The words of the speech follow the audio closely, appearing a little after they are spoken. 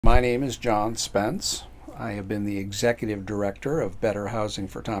My name is John Spence. I have been the Executive Director of Better Housing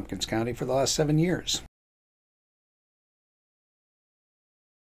for Tompkins County for the last 7 years.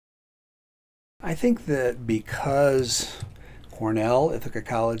 I think that because Cornell, Ithaca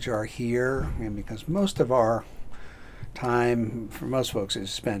College are here, and because most of our time for most folks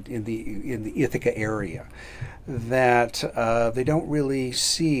is spent in the Ithaca area, that they don't really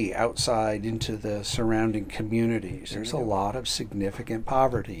see outside into the surrounding communities. There's a lot of significant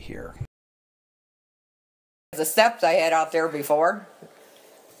poverty here. The steps I had out there before,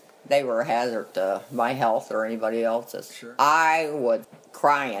 they were a hazard to my health or anybody else's. Sure. I was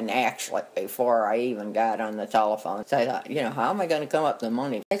crying actually before I even got on the telephone. So I thought, how am I going to come up with the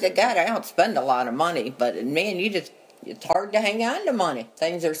money? I said, God, I don't spend a lot of money, but man, it's hard to hang on to money.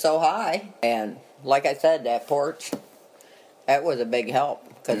 Things are so high. And like I said, that porch, that was a big help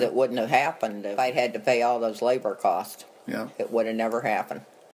because it wouldn't have happened if I'd had to pay all those labor costs. Yeah. It would have never happened.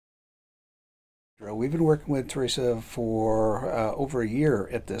 We've been working with Teresa for over a year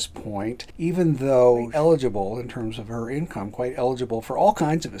at this point, even though eligible in terms of her income, quite eligible for all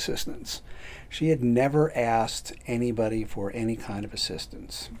kinds of assistance. She had never asked anybody for any kind of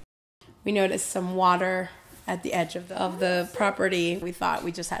assistance. We noticed some water at the edge of the property. We thought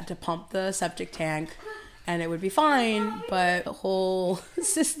we just had to pump the septic tank and it would be fine, but the whole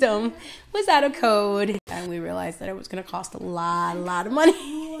system was out of code. And we realized that it was going to cost a lot of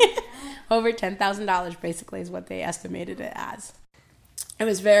money. Over $10,000 basically is what they estimated it as. It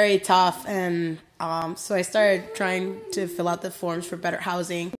was very tough, and so I started trying to fill out the forms for Better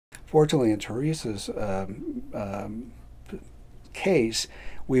Housing. Fortunately, in Teresa's case,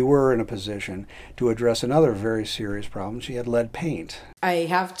 we were in a position to address another very serious problem. She had lead paint. I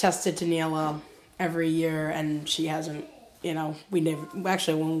have tested Daniela every year, and she hasn't, we never,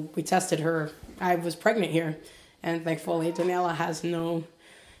 actually when we tested her, I was pregnant here, and thankfully Daniela has none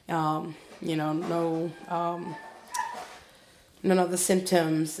of the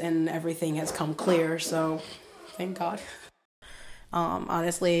symptoms, and everything has come clear, so thank God.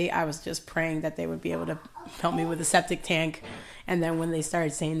 Honestly, I was just praying that they would be able to help me with the septic tank, and then when they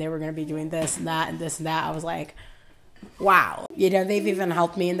started saying they were going to be doing this and that and this and that, I was like, wow. They've even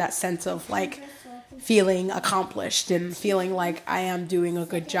helped me in that sense of like feeling accomplished and feeling like I am doing a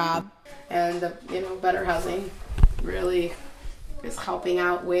good job. And Better Housing really is helping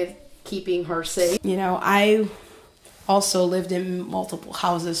out with keeping her safe. I also lived in multiple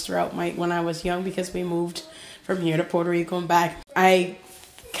houses throughout when I was young because we moved from here to Puerto Rico and back. I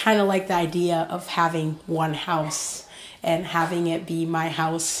kind of like the idea of having one house and having it be my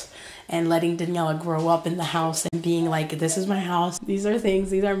house and letting Daniela grow up in the house and being like, this is my house. These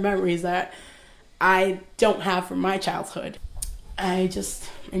are memories that I don't have from my childhood. I just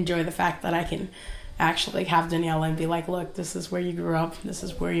enjoy the fact that I can actually have Daniela and be like, look, this is where you grew up. This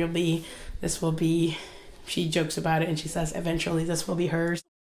is where you'll be. This will be, she jokes about it and she says, eventually this will be hers.